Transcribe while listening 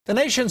The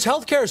nation's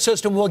healthcare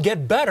system will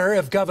get better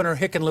if Governor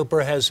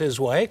Hickenlooper has his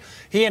way.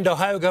 He and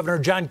Ohio Governor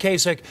John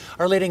Kasich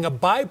are leading a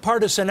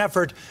bipartisan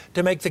effort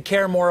to make the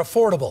care more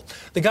affordable.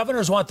 The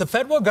governors want the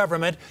federal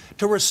government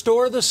to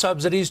restore the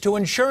subsidies to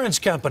insurance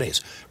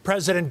companies.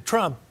 President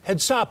Trump had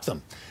stopped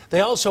them.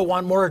 They also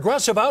want more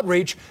aggressive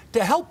outreach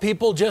to help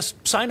people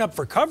just sign up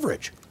for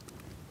coverage.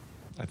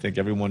 I think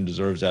everyone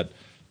deserves that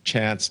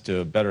chance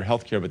to better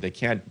health care, but they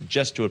can't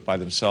just do it by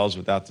themselves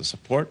without the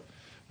support.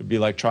 It would be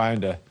like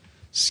trying to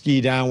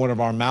ski down one of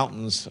our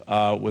mountains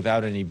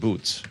without any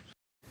boots.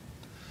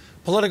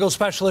 Political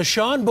specialist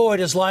Sean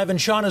Boyd is live.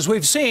 And Sean, as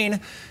we've seen,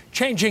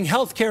 changing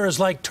health care is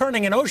like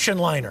turning an ocean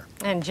liner.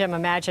 And Jim,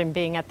 imagine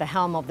being at the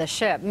helm of the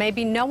ship.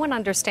 Maybe no one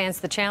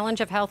understands the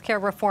challenge of health care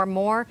reform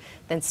more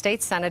than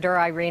State Senator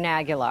Irene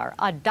Aguilar,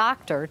 a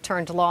doctor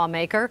turned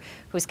lawmaker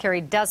who's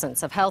carried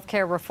dozens of health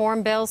care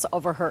reform bills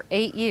over her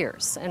 8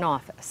 years in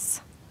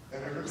office.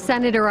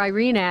 Senator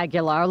Irene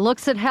Aguilar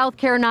looks at health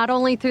care not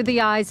only through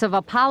the eyes of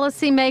a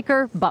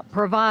policymaker, but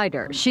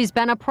provider. She's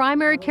been a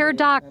primary care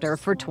doctor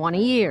for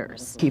 20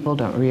 years. People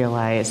don't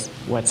realize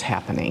what's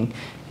happening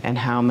and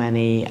how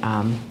many,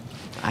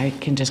 I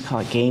can just call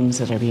it games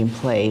that are being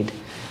played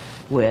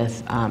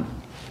with,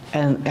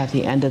 and at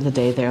the end of the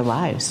day, their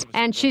lives.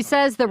 And she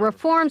says the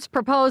reforms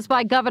proposed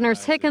by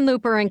Governors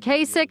Hickenlooper and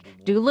Kasich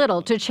do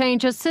little to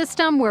change a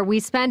system where we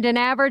spend an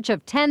average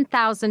of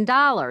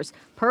 $10,000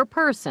 per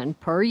person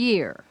per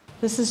year.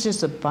 This is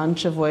just a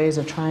bunch of ways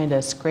of trying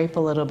to scrape a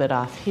little bit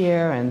off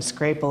here and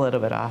scrape a little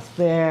bit off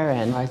there.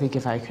 And I think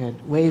if I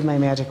could wave my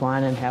magic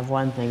wand and have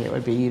one thing, it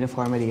would be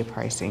uniformity of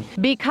pricing.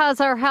 Because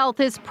our health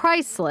is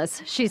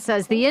priceless, she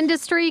says the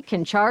industry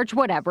can charge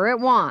whatever it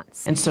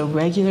wants. And so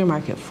regular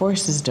market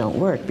forces don't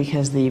work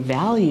because the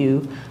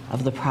value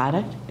of the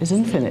product is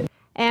infinite.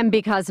 And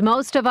because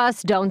most of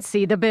us don't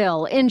see the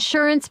bill,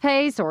 insurance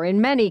pays, or in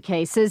many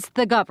cases,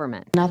 the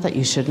government. Not that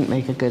you shouldn't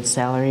make a good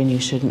salary and you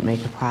shouldn't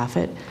make a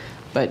profit,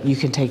 but you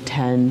can take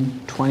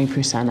 10,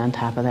 20% on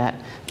top of that.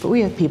 But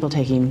we have people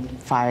taking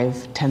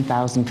 5,000,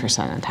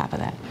 10,000% on top of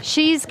that.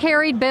 She's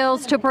carried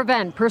bills to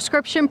prevent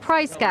prescription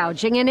price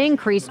gouging and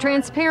increase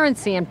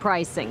transparency in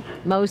pricing.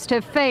 Most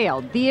have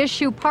failed. The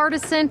issue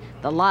partisan,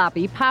 the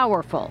lobby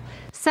powerful.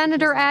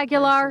 Senator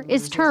Aguilar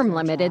is term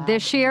limited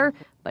this year,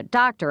 but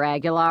Dr.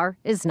 Aguilar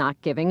is not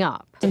giving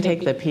up. I can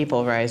take the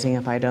people rising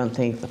up. I don't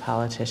think the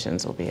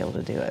politicians will be able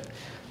to do it.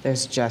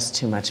 There's just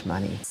too much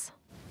money.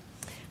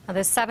 Now,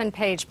 this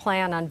 7-page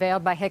plan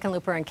unveiled by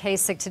Hickenlooper and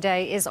Kasich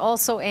today is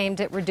also aimed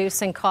at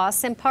reducing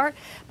costs, in part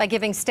by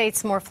giving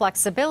states more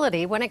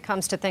flexibility when it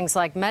comes to things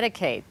like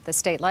Medicaid. The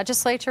state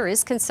legislature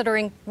is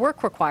considering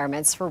work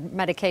requirements for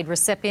Medicaid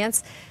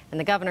recipients, and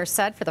the governor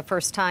said for the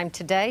first time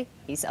today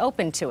he's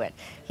open to it.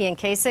 He and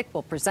Kasich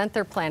will present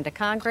their plan to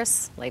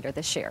Congress later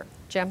this year.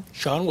 Jim?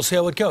 Sean, we'll see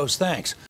how it goes. Thanks.